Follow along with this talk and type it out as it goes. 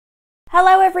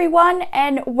Hello everyone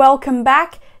and welcome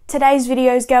back. Today's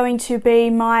video is going to be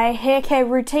my hair care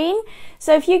routine.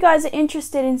 So if you guys are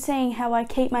interested in seeing how I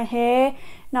keep my hair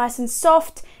nice and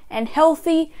soft and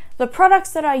healthy, the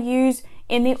products that I use,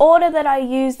 in the order that I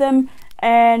use them,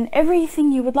 and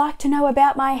everything you would like to know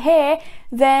about my hair,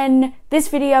 then this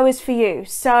video is for you.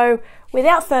 So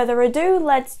without further ado,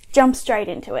 let's jump straight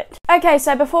into it. Okay,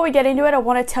 so before we get into it, I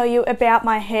want to tell you about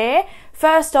my hair.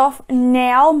 First off,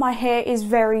 now my hair is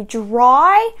very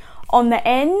dry on the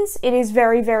ends. It is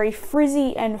very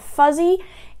frizzy and fuzzy.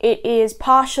 It is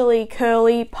partially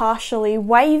curly, partially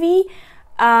wavy.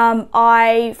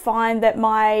 I find that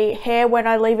my hair, when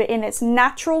I leave it in its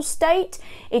natural state,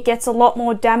 it gets a lot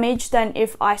more damage than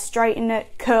if I straighten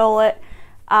it, curl it,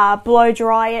 blow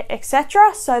dry it,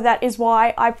 etc. So that is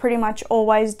why I pretty much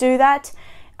always do that.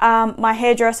 My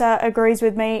hairdresser agrees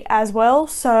with me as well,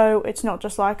 so it's not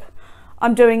just like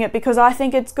I'm doing it because I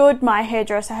think it's good. My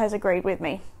hairdresser has agreed with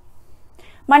me.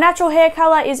 My natural hair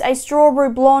color is a strawberry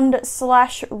blonde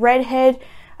 / redhead.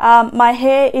 My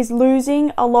hair is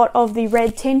losing a lot of the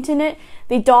red tint in it.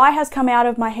 The dye has come out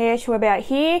of my hair to about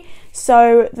here,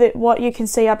 so that what you can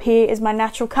see up here is my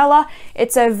natural color.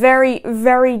 It's a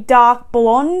very dark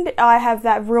blonde. I have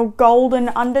that real golden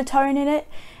undertone in it,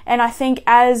 and I think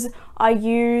as I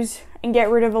use and get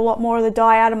rid of a lot more of the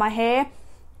dye out of my hair,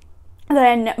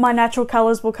 then my natural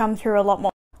colors will come through a lot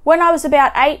more. When I was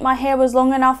about 8, my hair was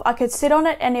long enough I could sit on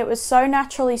it, and it was so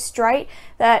naturally straight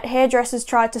that hairdressers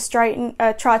tried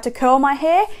to curl my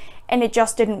hair, and it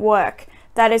just didn't work.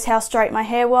 That is how straight my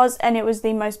hair was, and it was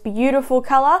the most beautiful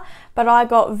color, but I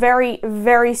got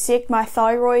very sick. My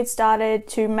thyroid started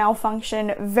to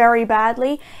malfunction very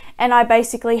badly, and I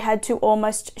basically had to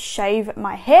almost shave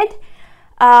my head.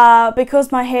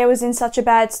 Because my hair was in such a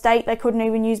bad state, they couldn't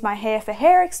even use my hair for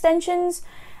hair extensions.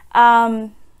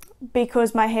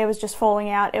 Because my hair was just falling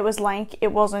out. It was lank.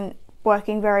 It wasn't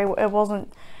working it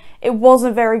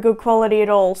wasn't very good quality at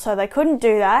all, so they couldn't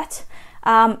do that.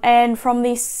 And from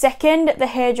the second the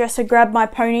hairdresser grabbed my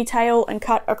ponytail and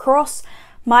cut across,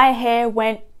 my hair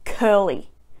went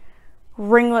curly.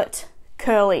 Ringlet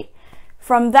curly.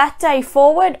 From that day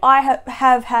forward, I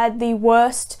have had the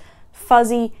worst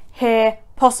fuzzy hair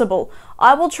possible.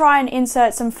 I will try and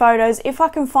insert some photos if I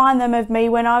can find them of me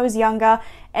when I was younger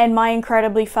and my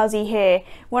incredibly fuzzy hair.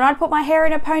 When I'd put my hair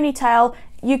in a ponytail,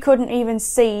 you couldn't even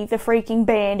see the freaking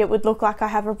band. It would look like I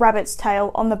have a rabbit's tail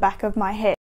on the back of my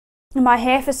head. My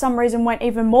hair for some reason went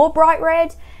even more bright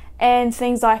red and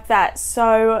things like that.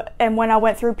 So, and when I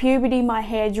went through puberty, my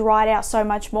hair dried out so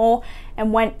much more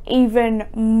and went even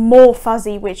more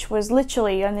fuzzy, which was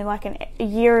literally only like a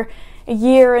year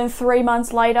and 3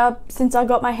 months later since I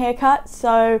got my hair cut.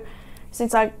 So,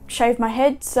 since I shaved my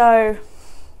head. So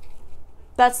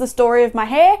that's the story of my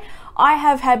hair. I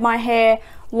have had my hair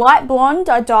light blonde.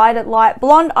 I dyed it light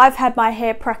blonde. I've had my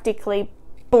hair practically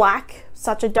black.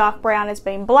 Such a dark brown has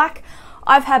been black.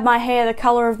 I've had my hair the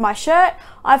color of my shirt.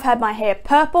 I've had my hair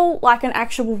purple, like an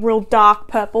actual real dark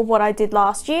purple, what I did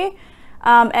last year.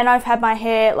 And I've had my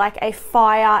hair like a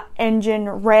fire engine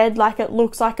red, like it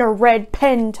looks like a red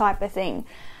pen type of thing.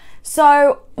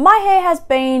 So my hair has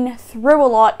been through a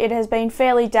lot. It has been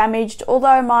fairly damaged,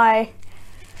 although my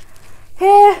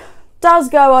hair does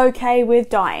go okay with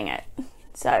dyeing it.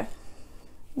 So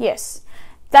yes,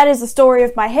 that is the story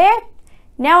of my hair.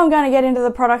 Now I'm going to get into the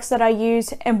products that I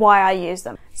use and why I use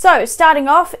them. So starting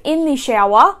off, in the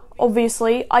shower,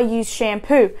 obviously I use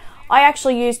shampoo. I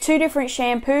actually use 2 different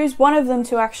shampoos, one of them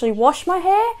to actually wash my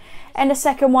hair and a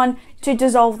second one to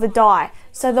dissolve the dye.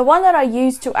 So the one that I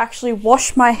use to actually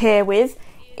wash my hair with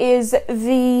is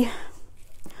the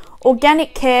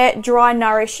Organic Care Dry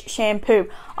Nourish shampoo.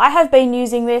 I have been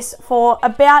using this for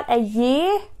about a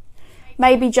year,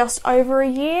 maybe just over a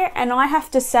year, and I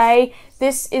have to say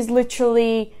this is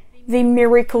literally the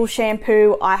miracle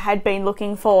shampoo I had been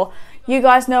looking for. You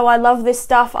guys know I love this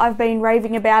stuff. I've been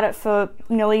raving about it for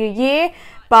nearly a year,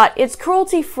 but it's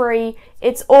cruelty free,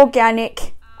 it's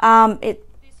organic.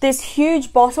 This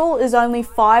huge bottle is only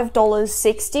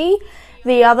 $5.60.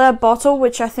 The other bottle,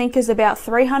 which I think is about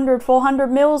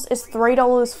 300-400 mils, is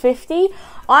 $3.50.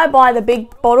 I buy the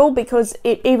big bottle because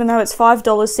even though it's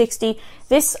 $5.60,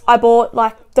 this I bought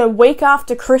like the week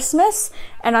after Christmas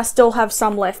and I still have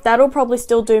some left. That'll probably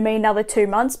still do me another 2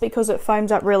 months because it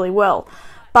foams up really well.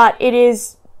 But it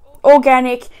is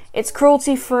organic, it's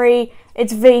cruelty free,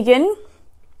 it's vegan,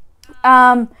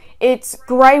 it's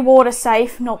grey water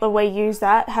safe, not that we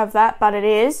have that, but it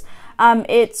is.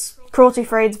 It's cruelty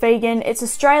free, it's vegan, it's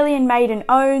Australian made and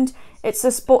owned, it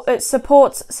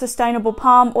supports sustainable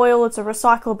palm oil, it's a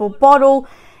recyclable bottle,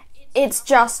 it's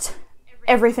just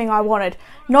everything I wanted.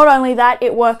 Not only that,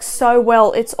 it works so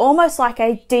well. It's almost like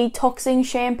a detoxing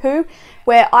shampoo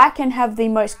where I can have the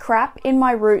most crap in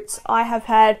my roots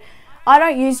I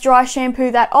don't use dry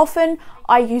shampoo that often.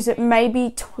 I use it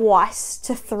maybe 2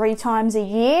 to 3 times a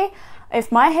year.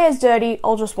 If my hair's dirty,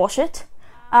 I'll just wash it.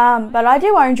 But I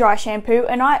do own dry shampoo,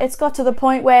 and it's got to the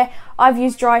point where I've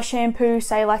used dry shampoo,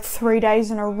 say like 3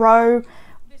 days in a row.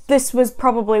 This was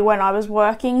probably when I was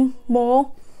working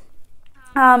more.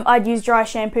 I'd use dry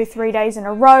shampoo 3 days in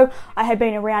a row. I had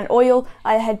been around oil.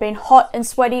 I had been hot and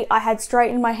sweaty. I had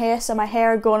straightened my hair, so my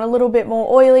hair had gone a little bit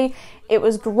more oily. It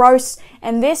was gross,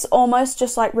 and this almost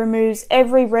just like removes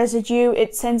every residue.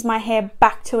 It sends my hair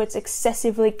back to its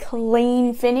excessively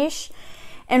clean finish.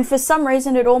 And for some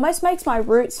reason, it almost makes my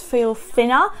roots feel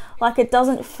thinner. Like, it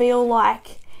doesn't feel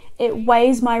like it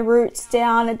weighs my roots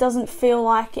down. It doesn't feel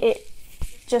like it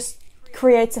just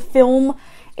creates a film.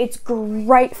 It's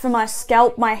great for my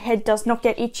scalp. My head does not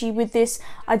get itchy with this.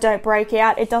 I don't break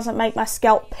out. It doesn't make my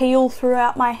scalp peel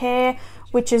throughout my hair,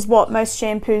 which is what most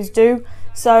shampoos do.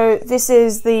 So this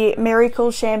is the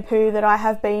Miracle shampoo that I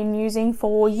have been using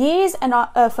for years and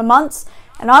for months,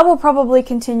 and I will probably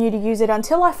continue to use it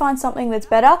until I find something that's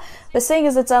better. But seeing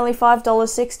as it's only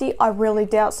 $5.60, I really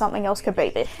doubt something else could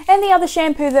beat it. And the other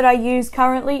shampoo that I use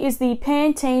currently is the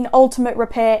Pantene Ultimate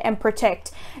Repair and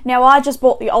Protect. Now, I just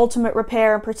bought the Ultimate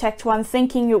Repair and Protect one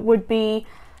thinking it would be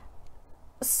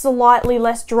slightly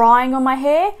less drying on my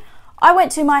hair. I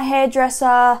went to my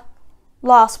hairdresser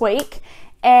last week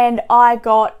and I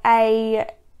got a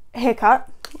haircut.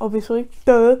 Obviously,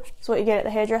 duh, that's what you get at the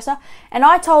hairdresser. And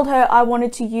I told her I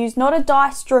wanted to use not a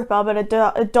dye stripper, but a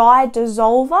dye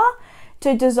dissolver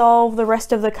to dissolve the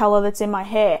rest of the colour that's in my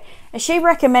hair. And she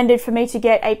recommended for me to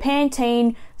get a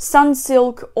Pantene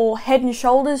Sunsilk or Head and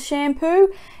Shoulders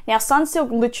shampoo. Now,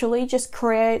 Sunsilk literally just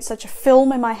creates such a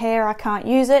film in my hair, I can't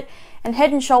use it. And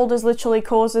Head and Shoulders literally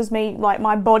causes me, like,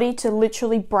 my body to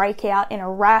literally break out in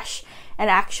a rash and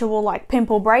actual, like,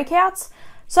 pimple breakouts.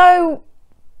 So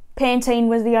Pantene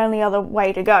was the only other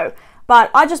way to go. But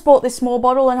I just bought this small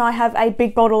bottle, and I have a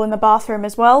big bottle in the bathroom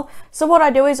as well. So what I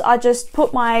do is I just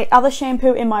put my other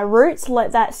shampoo in my roots,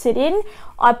 let that sit in.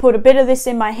 I put a bit of this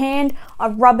in my hand. I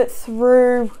rub it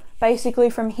through basically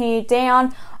from here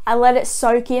down. I let it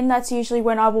soak in. That's usually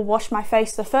when I will wash my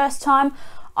face the first time.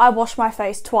 I wash my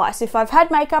face twice. If I've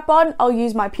had makeup on, I'll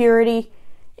use my Purity.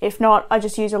 If not, I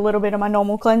just use a little bit of my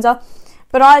normal cleanser.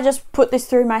 But I just put this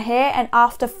through my hair, and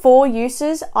after 4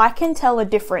 uses, I can tell a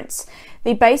difference.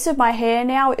 The base of my hair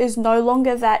now is no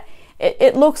longer that,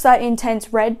 it looks that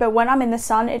intense red, but when I'm in the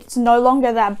sun, it's no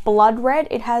longer that blood red.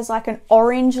 It has like an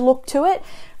orange look to it,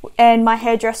 and my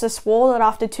hairdresser swore that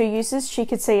after 2 uses, she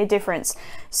could see a difference.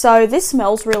 So this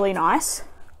smells really nice.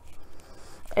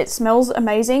 It smells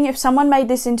amazing. If someone made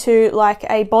this into like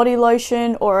a body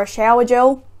lotion or a shower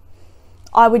gel,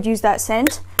 I would use that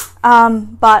scent.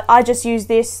 But I just use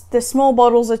this. The small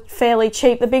bottles are fairly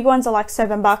cheap. The big ones are like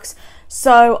 $7.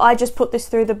 So I just put this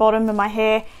through the bottom of my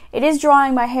hair. It is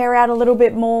drying my hair out a little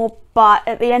bit more, but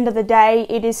at the end of the day,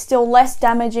 it is still less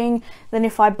damaging than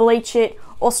if I bleach it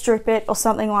or strip it or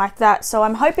something like that. So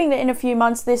I'm hoping that in a few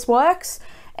months this works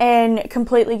and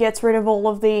completely gets rid of all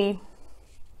of the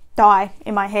dye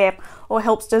in my hair or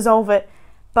helps dissolve it.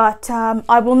 But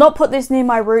I will not put this near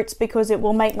my roots because it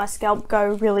will make my scalp go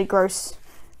really gross.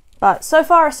 But so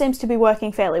far it seems to be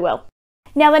working fairly well.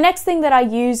 Now, the next thing that I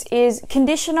use is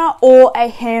conditioner or a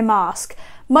hair mask.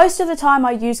 Most of the time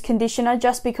I use conditioner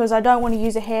just because I don't want to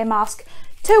use a hair mask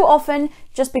too often,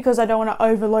 just because I don't want to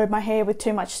overload my hair with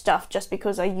too much stuff, just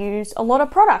because I use a lot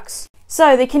of products.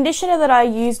 So the conditioner that I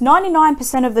use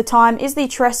 99% of the time is the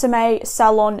Tresseme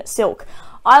Salon Silk.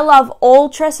 I love all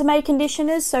Tresseme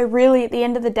conditioners, so really at the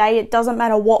end of the day it doesn't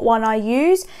matter what one I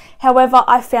use. However,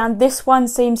 I found this one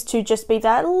seems to just be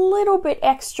that little bit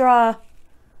extra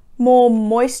more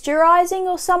moisturizing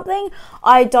or something.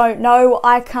 I don't know,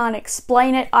 I can't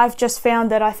explain it. I've just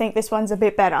found that I think this one's a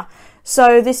bit better.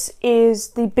 So this is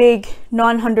the big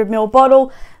 900ml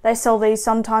bottle. They sell these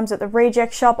sometimes at the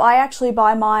reject shop. I actually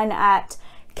buy mine at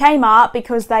Kmart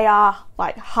because they are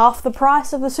like half the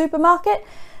price of the supermarket.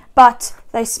 But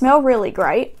they smell really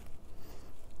great.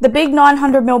 The big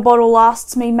 900ml bottle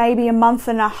lasts me maybe a month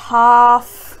and a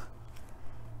half,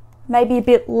 maybe a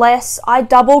bit less. I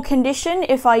double condition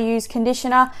if I use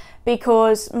conditioner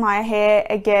because my hair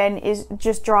again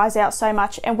just dries out so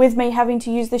much, and with me having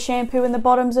to use the shampoo in the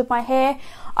bottoms of my hair,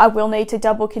 I will need to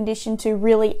double condition to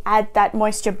really add that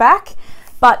moisture back.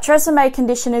 But Tresseme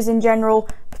conditioners in general,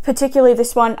 particularly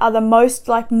this one, are the most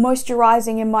like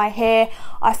moisturizing in my hair.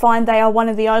 I find they are one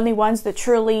of the only ones that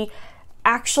truly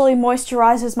actually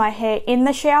moisturizes my hair in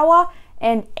the shower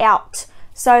and out.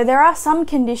 So there are some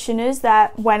conditioners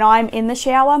that when I'm in the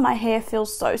shower, my hair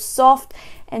feels so soft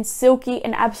and silky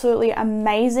and absolutely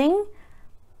amazing.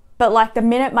 But like the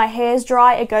minute my hair's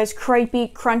dry, it goes creepy,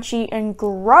 crunchy and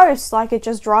gross. Like it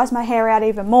just dries my hair out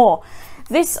even more.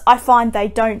 This, I find they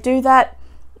don't do that.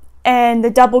 And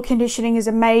the double conditioning is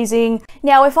amazing.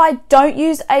 Now, if I don't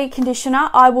use a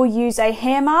conditioner, I will use a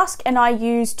hair mask, and I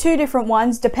use 2 different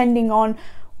ones depending on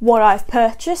what I've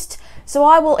purchased. So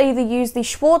I will either use the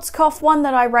Schwarzkopf one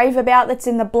that I rave about that's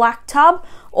in the black tub,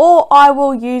 or I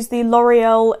will use the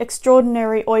Loreal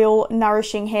Extraordinary Oil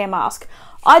Nourishing Hair Mask.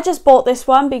 I just bought this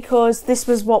one because this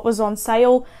was what was on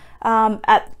sale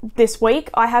at this week.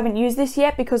 I haven't used this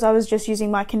yet because I was just using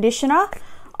my conditioner.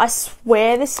 I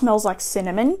swear this smells like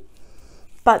cinnamon.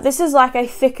 But this is like a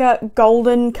thicker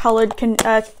golden coloured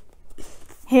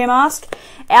hair mask.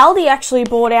 Aldi actually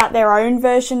brought out their own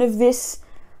version of this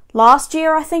last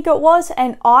year, I think it was,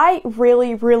 and I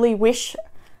really, really wish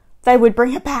they would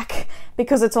bring it back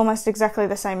because it's almost exactly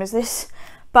the same as this.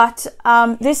 But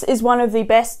this is one of the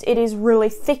best. It is really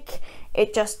thick.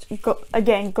 It just,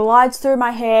 again, glides through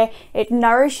my hair. It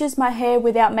nourishes my hair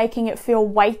without making it feel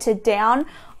weighted down.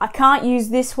 I can't use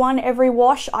this one every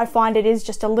wash. I find it is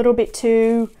just a little bit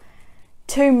too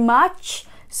much.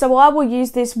 So I will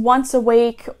use this once a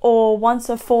week or once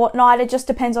a fortnight. It just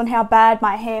depends on how bad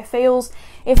my hair feels.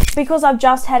 Because I've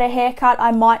just had a haircut,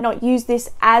 I might not use this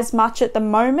as much at the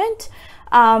moment.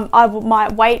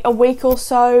 Might wait a week or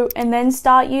so and then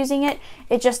start using it.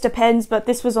 It just depends, but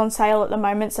this was on sale at the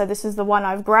moment, so this is the one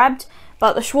I've grabbed.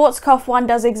 But the Schwarzkopf one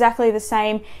does exactly the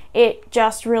same. It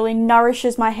just really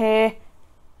nourishes my hair,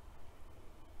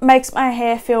 makes my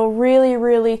hair feel really,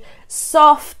 really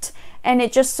soft, and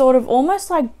it just sort of almost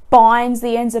like binds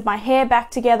the ends of my hair back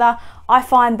together. I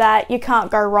find that you can't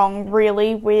go wrong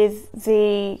really with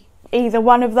either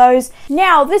one of those.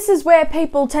 Now, this is where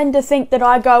people tend to think that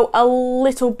I go a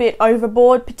little bit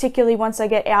overboard, particularly once I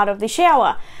get out of the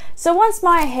shower. So once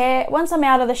I'm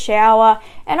out of the shower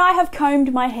and I have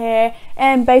combed my hair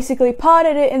and basically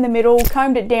parted it in the middle,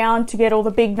 combed it down to get all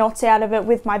the big knots out of it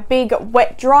with my big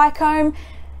wet dry comb,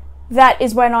 that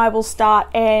is when I will start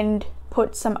and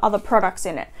put some other products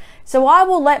in it. So I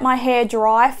will let my hair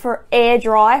air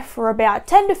dry for about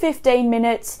 10 to 15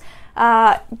 minutes,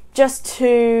 just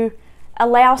to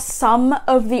allow some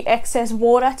of the excess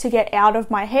water to get out of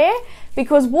my hair,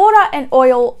 because water and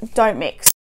oil don't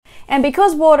mix. And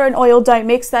because water and oil don't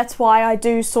mix, that's why I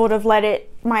do sort of let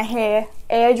my hair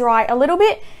air dry a little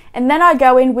bit, and then I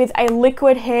go in with a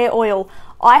liquid hair oil.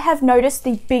 I have noticed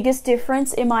the biggest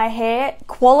difference in my hair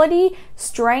quality,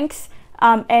 strength,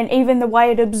 and even the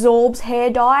way it absorbs hair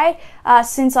dye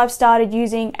since I've started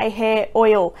using a hair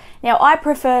oil. Now, I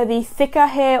prefer the thicker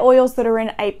hair oils that are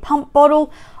in a pump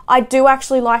bottle. I do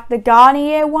actually like the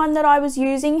Garnier one that I was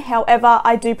using, however,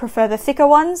 I do prefer the thicker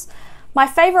ones. My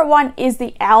favourite one is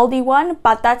the Aldi one,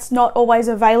 but that's not always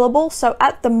available. So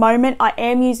at the moment, I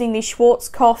am using the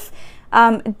Schwarzkopf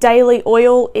Daily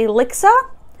Oil Elixir.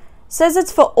 It says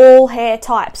it's for all hair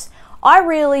types. I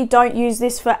really don't use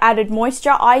this for added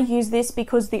moisture. I use this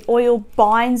because the oil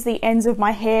binds the ends of my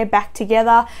hair back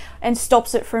together and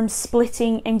stops it from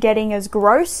splitting and getting as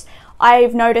gross.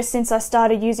 I've noticed since I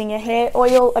started using a hair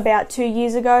oil about 2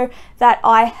 years ago that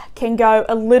I can go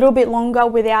a little bit longer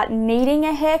without needing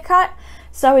a haircut.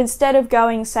 So instead of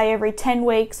going, say, every 10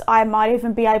 weeks, I might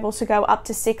even be able to go up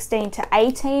to 16 to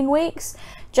 18 weeks,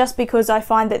 just because I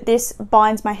find that this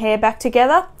binds my hair back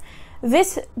together.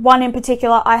 This one in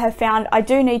particular, I have found I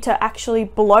do need to actually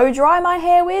blow dry my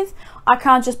hair with. I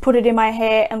can't just put it in my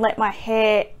hair and let my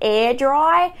hair air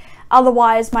dry.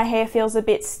 Otherwise, my hair feels a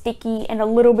bit sticky and a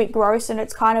little bit gross, and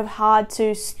it's kind of hard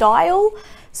to style.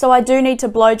 So I do need to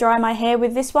blow dry my hair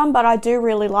with this one, but I do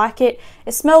really like it.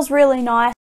 It smells really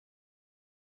nice.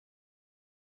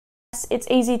 It's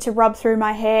easy to rub through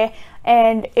my hair,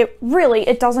 and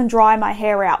it doesn't dry my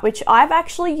hair out, which I've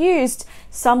actually used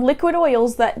some liquid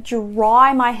oils that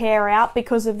dry my hair out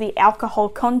because of the alcohol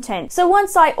content. So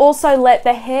once I also let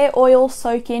the hair oil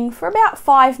soak in for about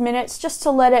 5 minutes, just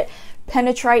to let it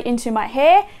penetrate into my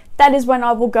hair, that is when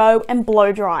I will go and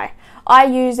blow dry. I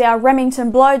use our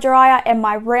Remington blow dryer and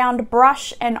my round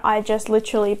brush, and I just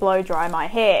literally blow dry my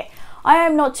hair. I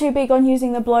am not too big on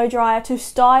using the blow dryer to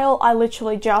style. I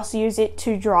literally just use it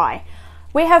to dry.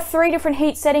 We have 3 different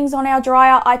heat settings on our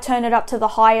dryer. I turn it up to the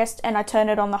highest and I turn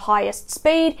it on the highest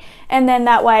speed, and then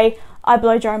that way I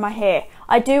blow dry my hair.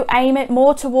 I do aim it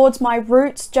more towards my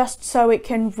roots just so it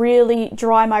can really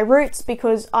dry my roots,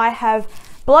 because I have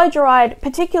blow dried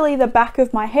particularly the back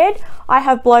of my head. I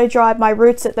have blow dried my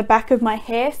roots at the back of my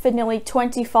hair for nearly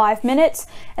 25 minutes,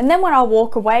 and then when I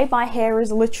walk away, my hair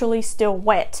is literally still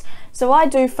wet. So I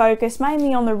do focus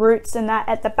mainly on the roots and that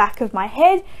at the back of my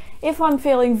head. If I'm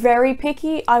feeling very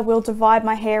picky, I will divide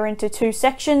my hair into 2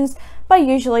 sections, but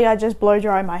usually I just blow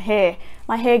dry my hair.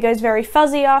 My hair goes very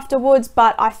fuzzy afterwards,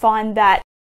 but I find that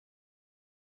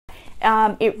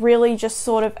it really just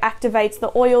sort of activates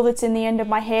the oil that's in the end of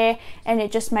my hair, and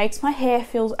it just makes my hair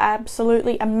feel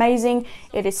absolutely amazing.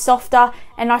 It is softer,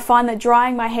 and I find that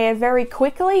drying my hair very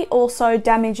quickly also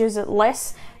damages it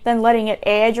less than letting it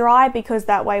air dry, because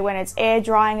that way when it's air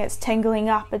drying, it's tangling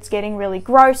up, it's getting really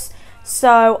gross.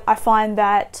 So I find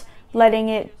that letting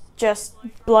it just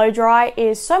blow dry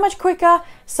is so much quicker,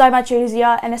 so much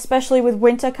easier, and especially with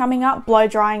winter coming up, blow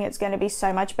drying it's going to be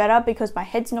so much better because my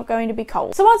head's not going to be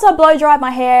cold. So once I blow dry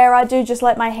my hair, I do just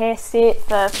let my hair sit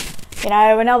for, you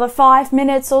know, another 5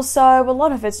 minutes or so. A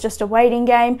lot of it's just a waiting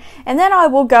game, and then I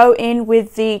will go in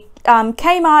with the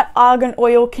Kmart Argan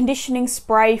Oil Conditioning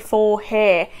Spray for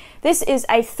hair. This is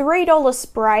a $3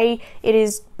 spray. It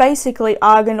is basically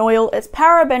argan oil. It's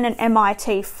paraben and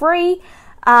MIT free.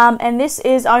 And this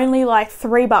is only like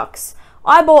 $3.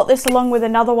 I bought this along with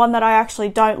another one that I actually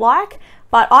don't like,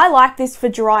 but I like this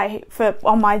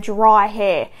on my dry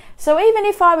hair. So even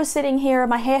if I was sitting here and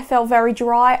my hair felt very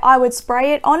dry, I would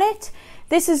spray it on it.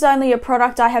 This is only a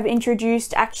product I have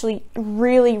introduced actually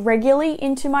really regularly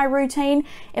into my routine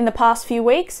in the past few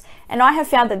weeks, and I have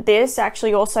found that this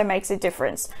actually also makes a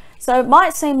difference. So it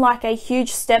might seem like a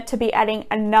huge step to be adding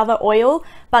another oil,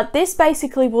 but this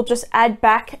basically will just add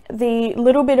back the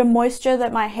little bit of moisture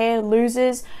that my hair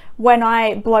loses when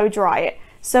I blow dry it.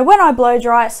 So when I blow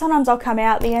dry it, sometimes I'll come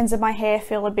out, the ends of my hair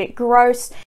feel a bit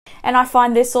gross, and I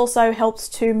find this also helps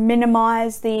to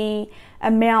minimize the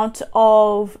amount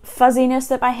of fuzziness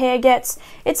that my hair gets.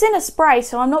 It's in a spray,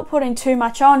 so I'm not putting too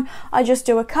much on. I just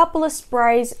do a couple of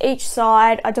sprays each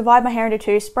side. I divide my hair into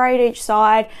 2, spray it each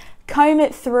side, comb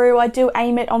it through. I do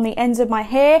aim it on the ends of my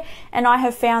hair, and I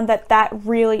have found that that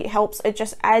really helps. It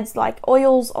just adds like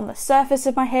oils on the surface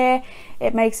of my hair.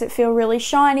 It makes it feel really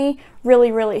shiny,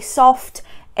 really soft,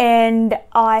 and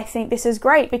I think this is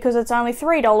great because it's only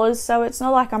 $3, so it's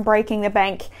not like I'm breaking the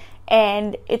bank,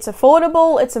 and it's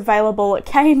affordable. It's available at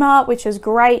Kmart, which is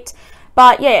great.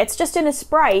 But yeah, it's just in a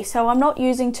spray, so I'm not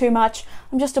using too much.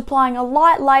 I'm just applying a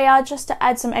light layer just to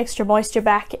add some extra moisture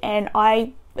back, and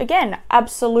I, again,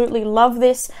 absolutely love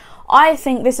this. I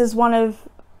think this is one of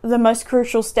the most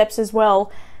crucial steps as well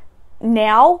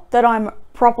now that I'm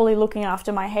properly looking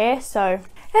after my hair. So,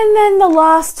 and then the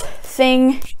last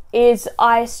thing is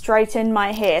I straighten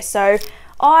my hair. So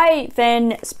I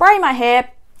then spray my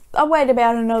hair. I wait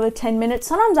about another 10 minutes.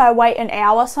 Sometimes I wait an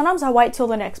hour, sometimes I wait till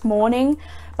the next morning.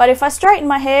 But if I straighten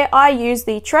my hair, I use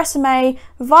the Tresseme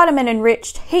Vitamin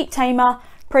Enriched Heat Tamer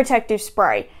Protective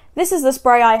Spray. This is the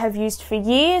spray I have used for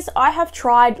years. I have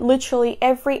tried literally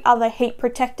every other heat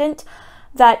protectant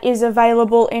that is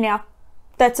available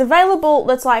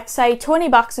that's like say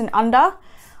 $20 and under.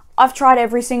 I've tried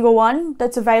every single one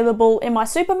that's available in my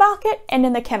supermarket and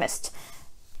in the chemist.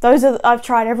 I've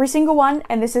tried every single one,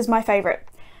 and this is my favorite.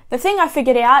 The thing I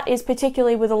figured out is,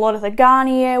 particularly with a lot of the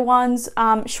Garnier ones,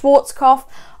 Schwarzkopf,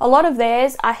 a lot of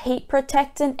theirs are heat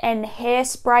protectant and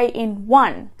hairspray in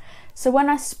one. So when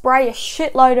I spray a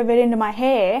shitload of it into my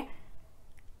hair,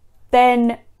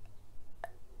 then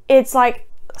it's like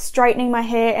straightening my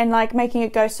hair and like making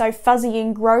it go so fuzzy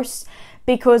and gross,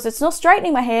 because it's not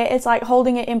straightening my hair, it's like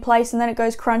holding it in place and then it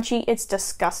goes crunchy. It's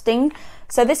disgusting.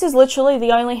 So this is literally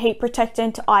the only heat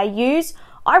protectant I use.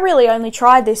 I really only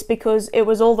tried this because it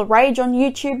was all the rage on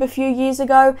YouTube a few years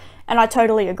ago, and I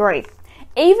totally agree.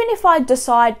 Even if I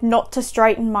decide not to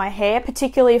straighten my hair,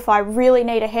 particularly if I really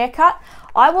need a haircut,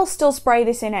 I will still spray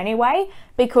this in anyway,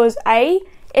 because A,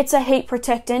 it's a heat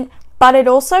protectant, but it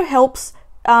also helps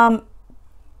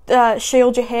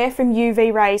shield your hair from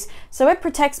UV rays. So it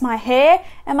protects my hair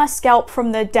and my scalp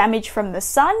from the damage from the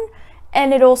sun,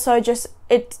 and it also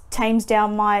it tames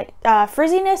down my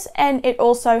frizziness, and it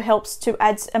also helps to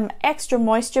add some extra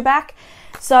moisture back.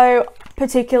 So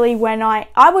particularly when I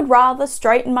would rather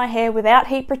straighten my hair without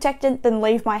heat protectant than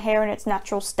leave my hair in its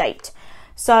natural state.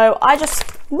 So I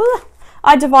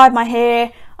divide my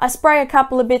hair, I spray a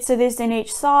couple of bits of this in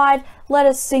each side, let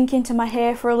it sink into my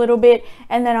hair for a little bit,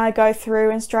 and then I go through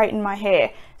and straighten my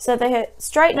hair. So the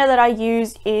straightener that I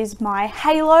use is my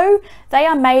Halo. They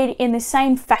are made in the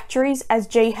same factories as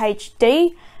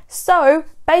GHD. So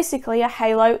basically a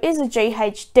Halo is a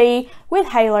GHD with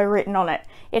Halo written on it.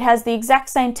 It has the exact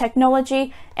same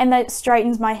technology, and that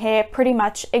straightens my hair pretty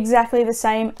much exactly the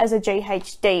same as a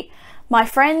GHD. My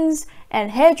friends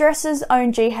and hairdressers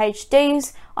own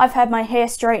GHDs. I've had my hair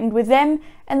straightened with them,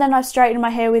 and then I've straightened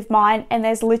my hair with mine, and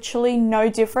there's literally no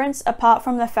difference apart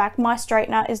from the fact my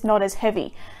straightener is not as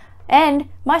heavy. And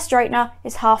my straightener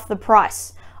is half the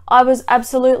price. I was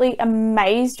absolutely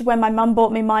amazed when my mum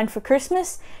bought me mine for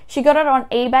Christmas. She got it on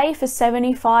eBay for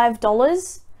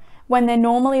 $75 when they're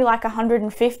normally like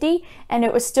 $150, and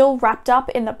it was still wrapped up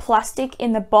in the plastic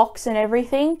in the box and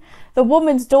everything. The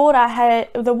woman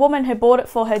who bought it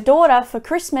for her daughter for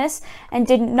Christmas and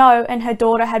didn't know, and her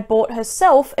daughter had bought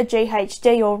herself a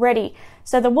GHD already.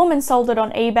 So the woman sold it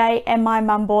on eBay and my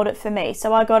mum bought it for me.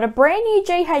 So I got a brand new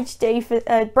GHD, for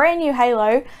a brand new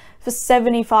Halo for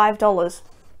 $75.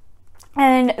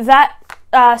 And that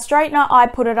straightener, I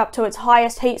put it up to its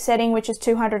highest heat setting, which is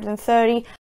 230.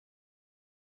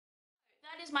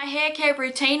 That is my hair care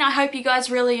routine. I hope you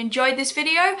guys really enjoyed this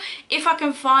video. If I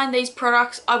can find these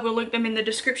products, I will link them in the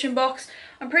description box.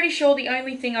 I'm pretty sure the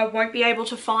only thing I won't be able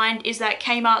to find is that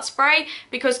Kmart spray,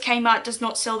 because Kmart does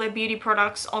not sell their beauty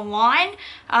products online.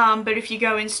 But if you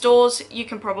go in stores, you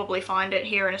can probably find it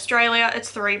here in Australia.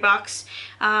 It's $3.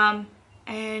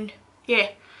 And yeah.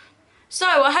 So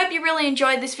I hope you really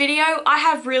enjoyed this video. I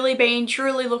have really been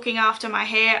truly looking after my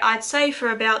hair, I'd say for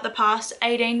about the past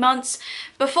 18 months.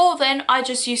 Before then, I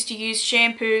just used to use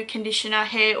shampoo, conditioner,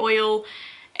 hair oil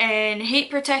and heat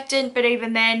protectant, but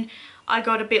even then I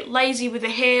got a bit lazy with the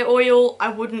hair oil. I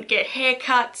wouldn't get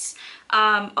haircuts.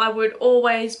 I would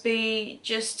always be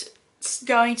just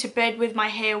going to bed with my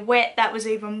hair wet. That was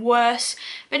even worse.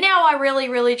 But now I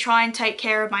really try and take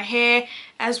care of my hair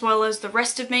as well as the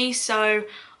rest of me. So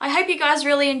I hope you guys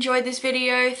really enjoyed this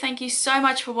video. Thank you so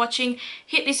much for watching.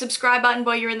 Hit the subscribe button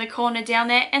while you're in the corner down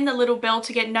there, and the little bell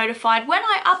to get notified when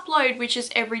I upload, which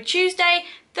is every Tuesday,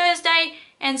 Thursday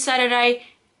and Saturday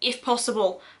if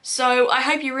possible. So I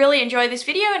hope you really enjoyed this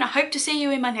video, and I hope to see you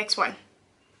in my next one.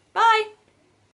 Bye!